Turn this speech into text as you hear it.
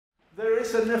there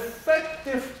is an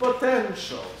effective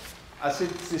potential, as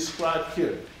it's described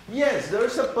here. Yes, there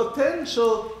is a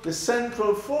potential, the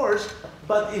central force,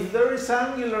 but if there is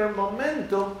angular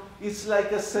momentum, it's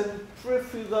like a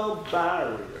centrifugal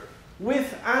barrier.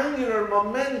 With angular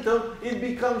momentum, it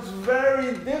becomes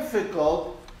very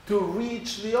difficult to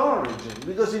reach the origin.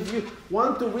 Because if you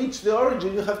want to reach the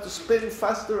origin, you have to spin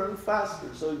faster and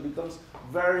faster. So it becomes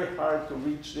very hard to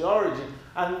reach the origin.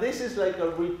 And this is like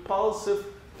a repulsive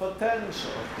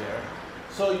potential here.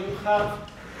 So you have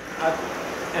an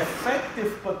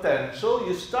effective potential.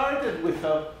 You started with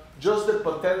just the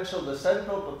potential, the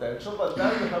central potential, but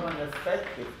now you have an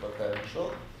effective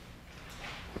potential.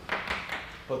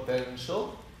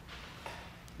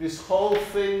 This whole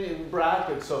thing in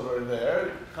brackets over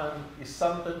there is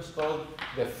sometimes called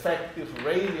the effective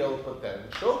radial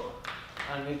potential,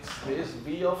 and it's this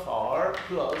V of r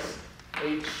plus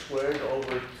h squared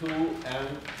over 2m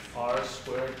r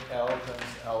squared L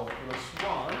times L plus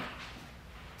 1.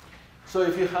 So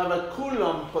if you have a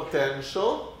Coulomb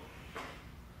potential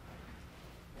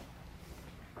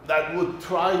that would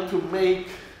try to make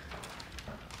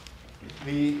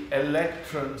the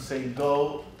electron, say,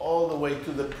 go all the way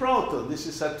to the proton, this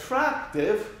is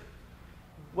attractive.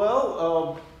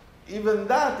 Well, even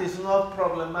that is not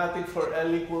problematic for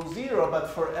L equals 0,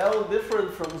 but for L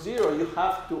different from 0, you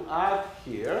have to add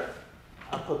here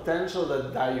a potential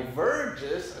that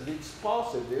diverges, and it's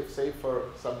positive, say for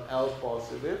some L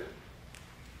positive,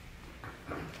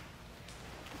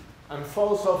 and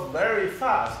falls off very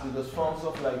fast, because falls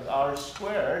off like r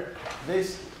squared.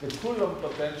 The Coulomb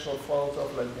potential falls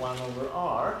off like 1 over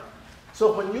r.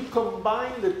 So when you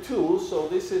combine the two, so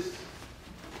this is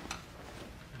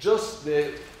just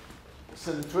the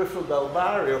centrifugal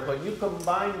barrier. When you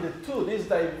combine the two, this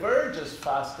diverges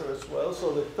faster as well,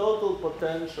 so the total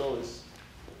potential is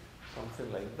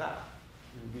something like that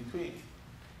in between.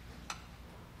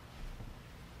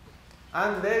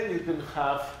 And then you can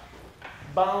have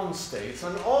bound states.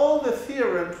 And all the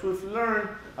theorems we've learned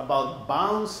about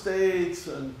bound states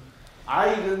and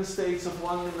eigenstates of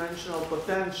one-dimensional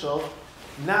potential,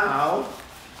 now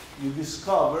you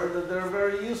discover that they're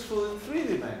very useful in 3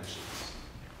 dimensions.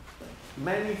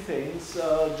 Many things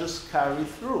just carry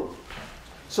through.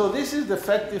 So this is the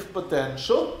effective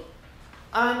potential.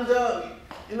 And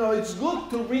you know, it's good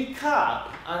to recap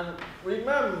and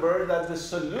remember that the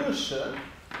solution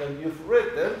that you've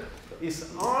written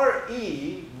is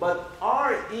RE, but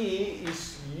RE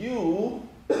is U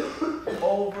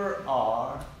over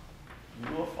R,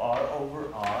 U of R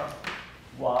over R,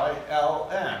 Y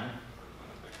Ln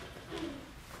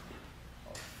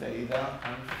of theta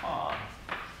and phi.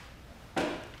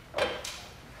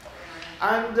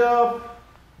 And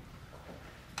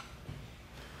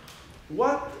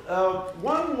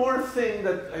one more thing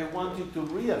that I want you to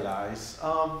realize,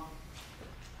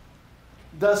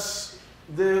 does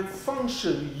the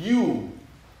function U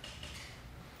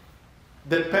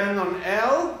depend on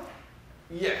L?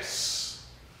 Yes.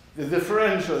 The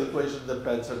differential equation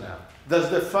depends on L. Does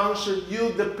the function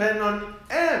U depend on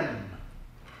M?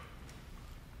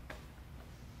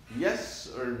 Yes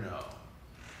or no?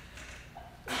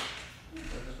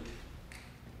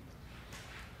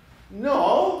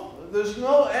 No, there's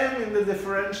no M in the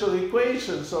differential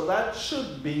equation, so that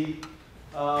should be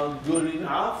good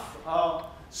enough.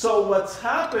 So what's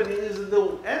happening is that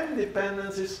the M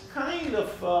dependence is kind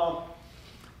of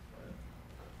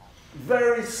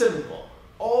very simple,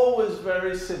 always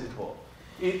very simple.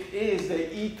 It is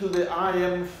the e to the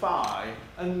im phi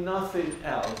and nothing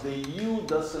else. The U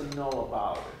doesn't know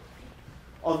about it.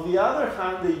 On the other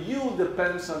hand, the U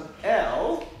depends on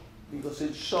L because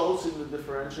it shows in the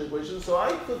differential equation. So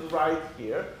I could write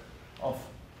here of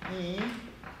E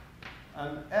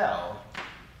and L,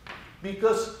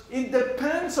 because it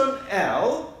depends on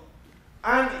L,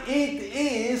 and it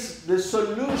is the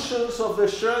solutions of the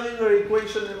Schrödinger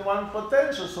equation in one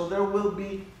potential. So there will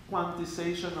be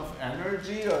quantization of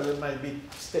energy, or there might be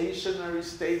stationary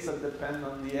states that depend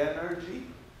on the energy.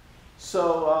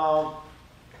 So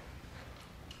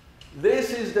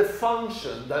this is the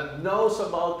function that knows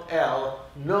about L,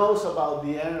 knows about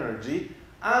the energy,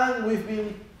 and we've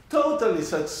been totally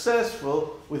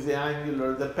successful with the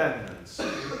angular dependence.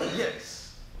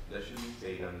 Yes? That should be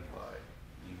theta and phi,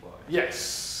 Ey.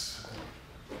 Yes.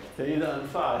 Theta and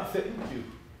phi, thank you.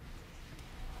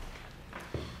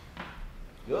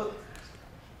 Good.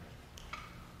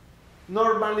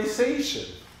 Normalization.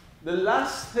 The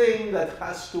last thing that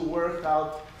has to work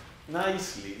out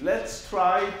nicely. Let's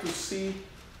try to see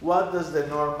what does the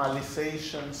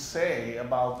normalization say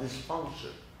about this function.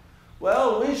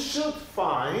 Well, we should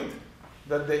find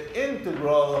that the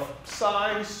integral of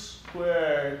psi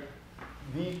squared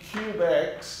d cube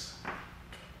x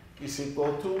is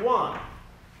equal to 1.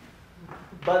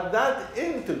 But that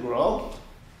integral,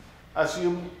 as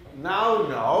you now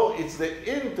know, it's the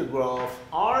integral of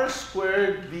r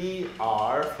squared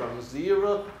dr from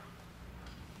 0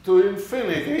 to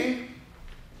infinity.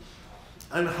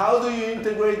 And how do you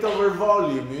integrate over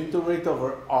volume? You integrate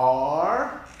over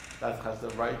r, that has the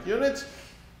right units,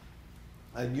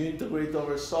 and you integrate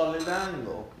over solid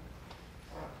angle,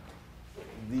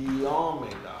 d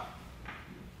omega,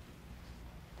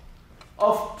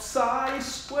 of psi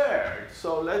squared.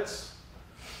 So let's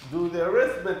do the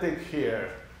arithmetic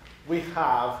here. We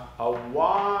have a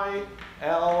y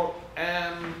L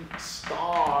m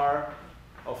star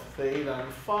of theta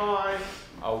and phi,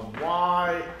 a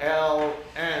y L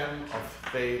m of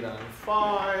theta and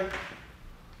phi.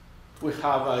 We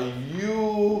have a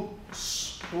u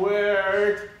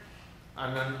squared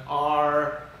and an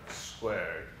r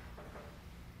squared.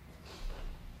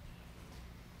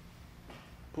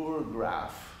 Poor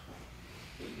graph.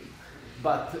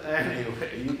 But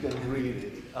anyway, you can read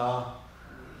it.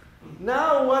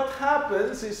 Now what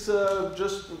happens is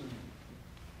just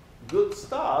good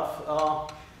stuff.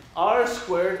 R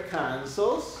squared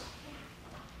cancels.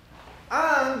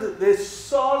 And the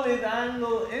solid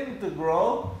angle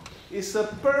integral is a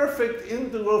perfect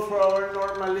integral for our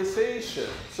normalization.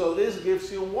 So this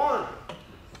gives you 1.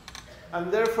 And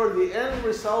therefore, the end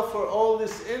result for all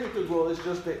this integral is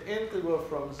just the integral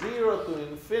from 0 to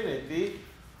infinity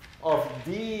of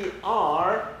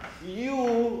dr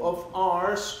u of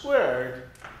r squared.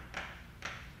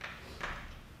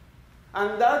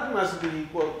 And that must be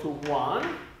equal to 1.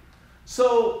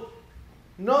 So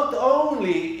not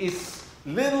only is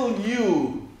little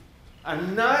u a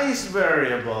nice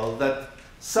variable that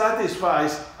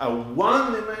satisfies a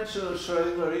one-dimensional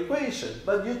Schrödinger equation,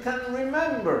 but you can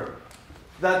remember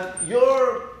that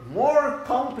your more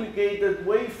complicated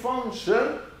wave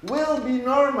function will be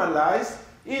normalized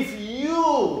if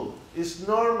u is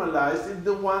normalized in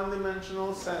the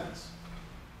one-dimensional sense.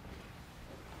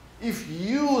 If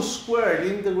u squared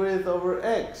integrated over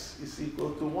x is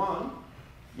equal to 1,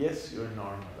 yes, you're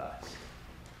normalized.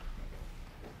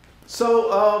 So,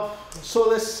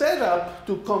 the setup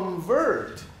to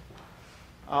convert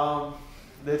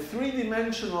the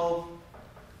three-dimensional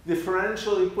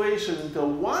differential equation into a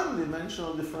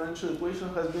one-dimensional differential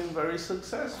equation has been very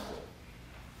successful.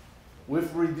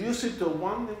 We've reduced it to a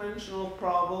one-dimensional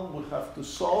problem. We have to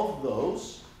solve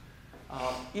those.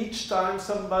 Each time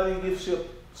somebody gives you a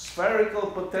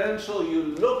spherical potential,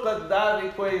 you look at that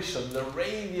equation, the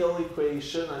radial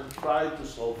equation, and try to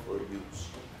solve for u's.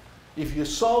 If you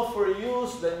solve for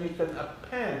u's, then you can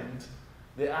append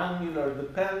the angular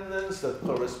dependence that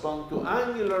correspond to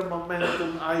angular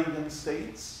momentum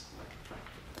eigenstates.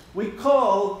 We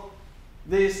call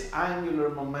these angular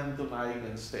momentum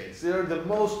eigenstates. They're the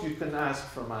most you can ask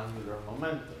from angular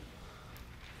momentum.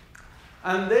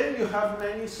 And then you have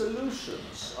many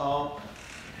solutions. I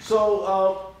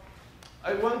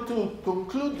want to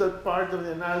conclude that part of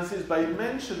the analysis by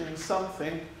mentioning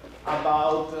something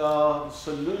about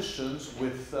solutions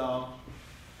with the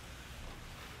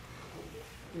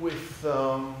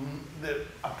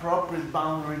appropriate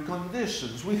boundary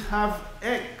conditions. We have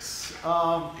x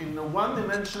in a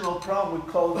one-dimensional problem.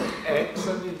 We call it x,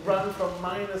 and it runs from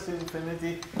minus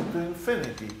infinity to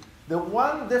infinity. The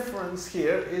one difference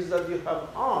here is that you have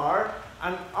r,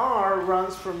 and r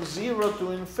runs from 0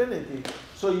 to infinity.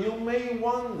 So you may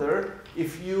wonder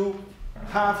if you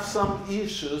have some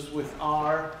issues with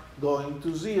r going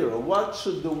to 0. What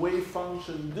should the wave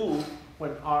function do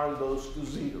when r goes to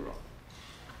 0?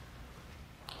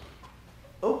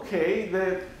 Okay,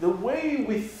 the way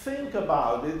we think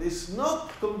about it is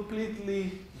not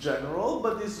completely general,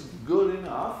 but is good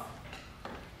enough.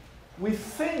 We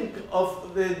think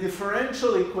of the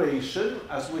differential equation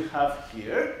as we have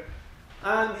here,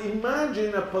 and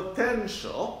imagine a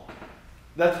potential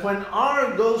that when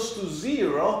r goes to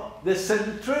 0, the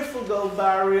centrifugal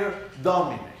barrier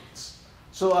dominates.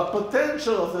 So a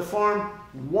potential of the form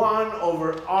 1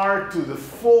 over r to the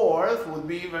 4th would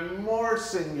be even more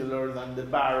singular than the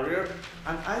barrier,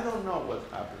 and I don't know what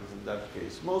happens in that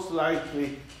case. Most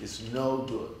likely it's no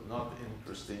good, not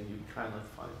interesting, you cannot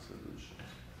find solutions.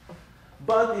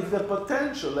 But if the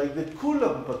potential, like the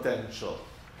Coulomb potential,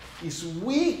 is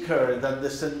weaker than the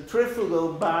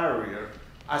centrifugal barrier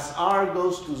as r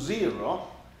goes to 0,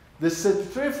 the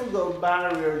centrifugal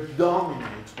barrier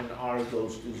dominates when r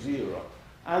goes to 0.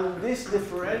 And this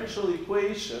differential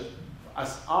equation,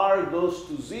 as r goes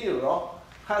to 0,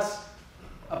 has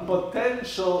a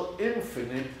potential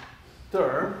infinite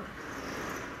term,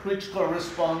 which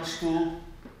corresponds to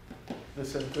the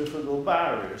centrifugal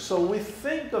barrier. So we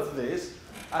think of this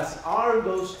as R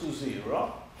goes to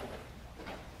 0.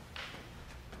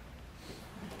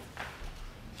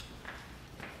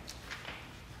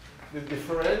 The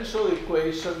differential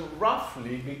equation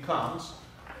roughly becomes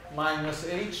minus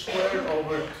h squared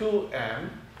over 2m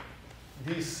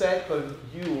d second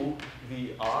u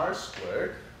dr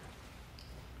squared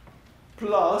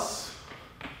plus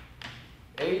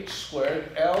h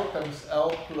squared L times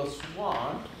L plus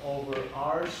 1 over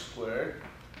r squared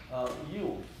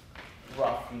u,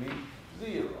 roughly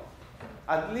 0.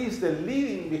 At least the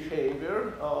leading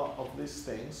behavior of these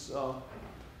things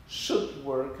should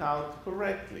work out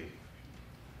correctly.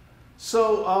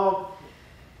 So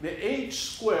the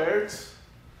h squared,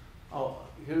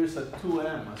 here is a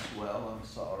 2m as well, I'm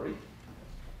sorry.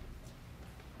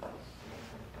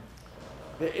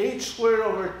 The h squared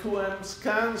over 2m's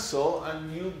cancel,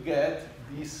 and you get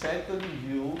the second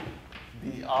u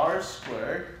dr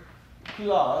squared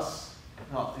plus,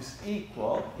 no, is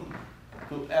equal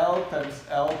to L times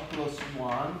L plus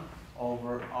 1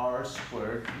 over r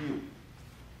squared u.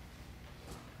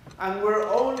 And we're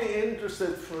only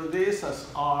interested for this as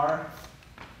r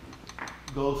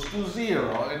goes to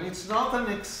 0. And it's not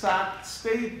an exact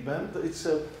statement, it's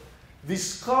a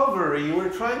discovery.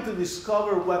 We're trying to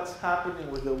discover what's happening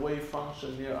with the wave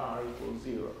function near r equals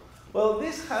 0. Well,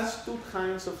 this has two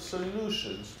kinds of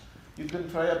solutions. You can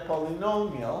try a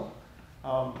polynomial.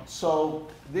 So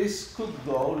this could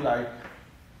go like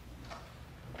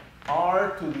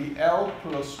r to the L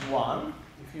plus 1.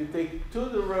 If you take two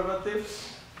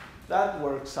derivatives, that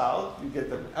works out. You get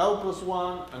an L plus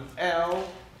 1, an L,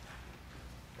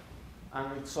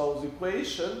 and it solves the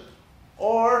equation.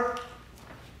 Or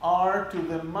r to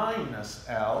the minus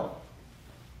L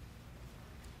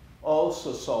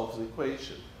also solves the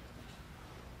equation.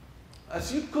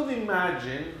 As you could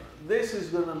imagine, this is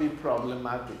going to be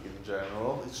problematic in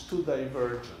general. It's too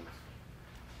divergent.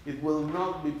 It will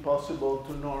not be possible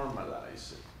to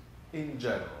normalize it in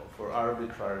general for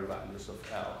arbitrary values of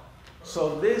L.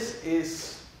 So this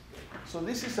is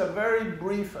a very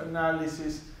brief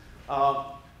analysis.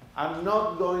 I'm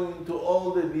not going into all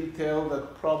the detail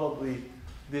that probably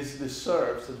this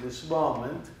deserves at this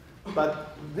moment,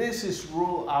 but this is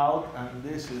ruled out and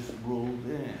this is ruled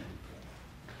in.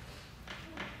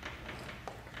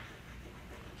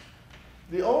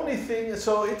 The only thing,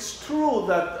 so it's true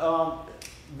that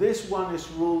this one is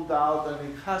ruled out and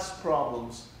it has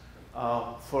problems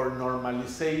for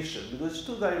normalization because it's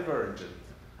too divergent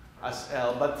as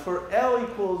L. But for L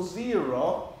equals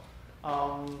 0,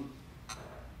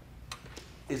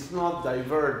 it's not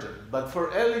divergent. But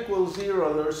for L equals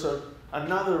 0, there's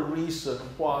another reason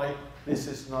why this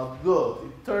is not good.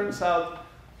 It turns out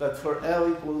that for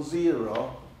L equals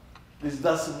 0, this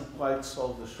doesn't quite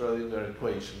solve the Schrödinger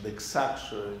equation, the exact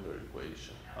Schrödinger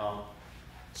equation.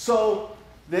 So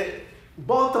the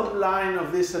bottom line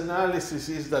of this analysis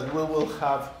is that we will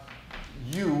have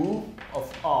u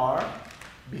of r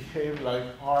behave like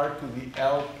r to the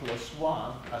L plus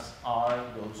 1 as r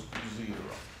goes to 0.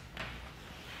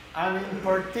 And in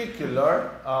particular,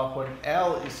 when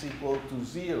L is equal to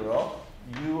 0,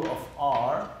 u of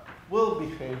r will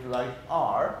behave like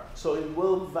r, so it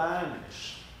will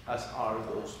vanish as r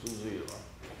goes to 0.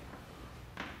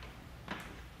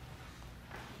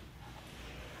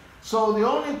 So the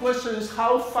only question is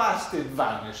how fast it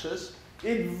vanishes.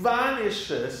 It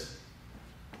vanishes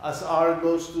as r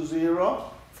goes to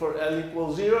 0. For L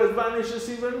equals 0, it vanishes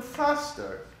even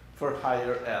faster for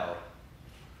higher L.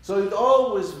 So it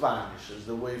always vanishes,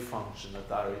 the wave function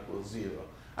at r equals 0.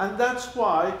 And that's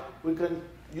why we can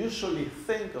usually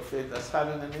think of it as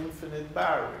having an infinite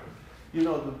barrier. You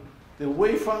know, the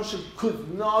wave function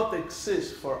could not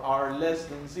exist for r less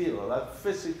than 0. That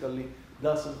physically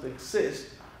doesn't exist.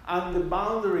 And the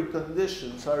boundary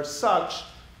conditions are such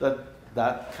that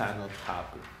that cannot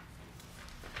happen.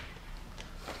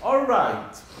 All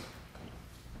right.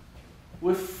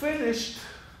 We've finished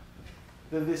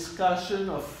the discussion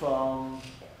of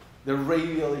the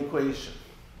radial equation.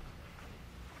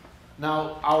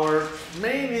 Now, our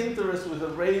main interest with the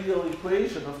radial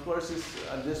equation, of course, is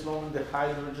at this moment the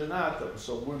hydrogen atom.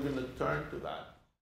 So we're going to turn to that.